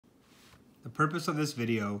purpose of this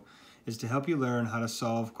video is to help you learn how to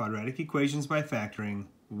solve quadratic equations by factoring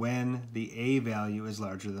when the a value is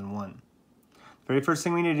larger than 1. The very first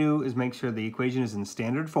thing we need to do is make sure the equation is in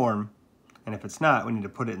standard form, and if it's not, we need to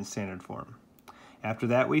put it in standard form. After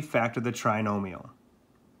that, we factor the trinomial.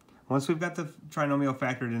 Once we've got the trinomial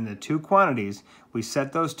factored into two quantities, we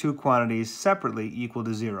set those two quantities separately equal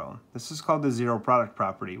to 0. This is called the zero product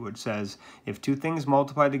property, which says if two things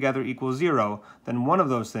multiplied together equal 0, then one of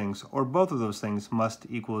those things, or both of those things, must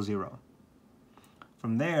equal 0.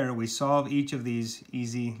 From there, we solve each of these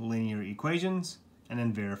easy linear equations and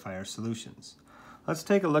then verify our solutions. Let's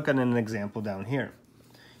take a look at an example down here.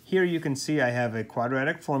 Here you can see I have a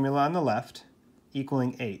quadratic formula on the left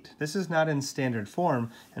equaling 8. This is not in standard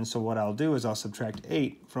form, and so what I'll do is I'll subtract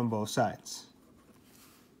 8 from both sides.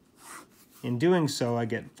 In doing so, I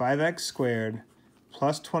get 5x squared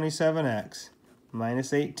plus 27x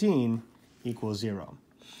minus 18 equals 0.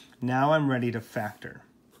 Now I'm ready to factor.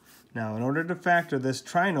 Now, in order to factor this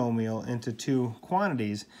trinomial into two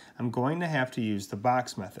quantities, I'm going to have to use the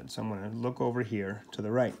box method. So I'm going to look over here to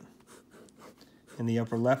the right. In the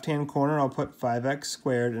upper left-hand corner, I'll put 5x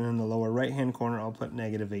squared, and in the lower right-hand corner, I'll put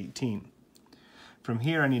negative 18. From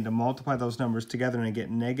here, I need to multiply those numbers together, and I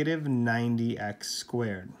get negative 90x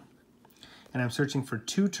squared. And I'm searching for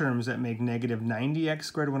two terms that make negative 90x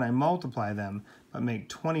squared when I multiply them, but make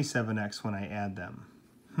 27x when I add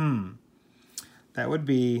them. That would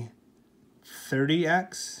be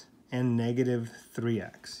 30x and negative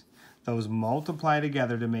 3x. Those multiply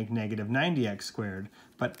together to make negative 90x squared,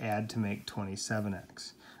 but add to make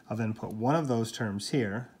 27x. I'll then put one of those terms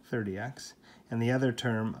here, 30x, and the other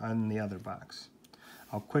term on the other box.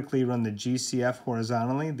 I'll quickly run the GCF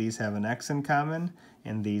horizontally. These have an x in common,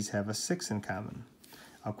 and these have a 6 in common.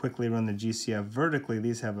 I'll quickly run the GCF vertically.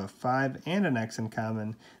 These have a 5 and an x in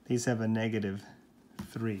common. These have a negative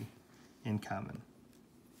 3 in common.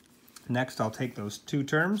 Next, I'll take those two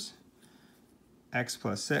terms, x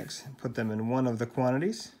plus 6, and put them in one of the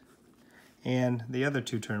quantities, and the other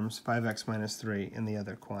two terms, 5x minus 3, in the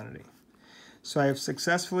other quantity. So I have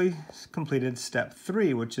successfully completed step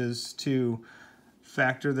 3, which is to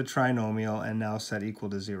factor the trinomial and now set equal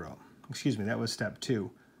to 0. Excuse me, that was step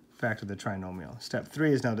 2, factor the trinomial. Step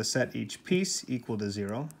 3 is now to set each piece equal to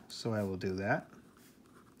 0, so I will do that.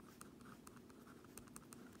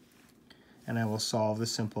 And I will solve the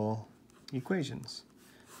simple equations.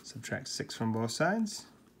 Subtract 6 from both sides.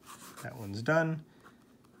 That one's done.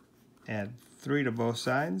 Add 3 to both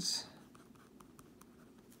sides.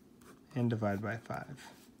 And divide by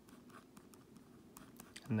 5.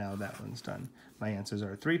 And now that one's done. My answers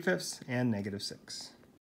are 3/5 and negative 6.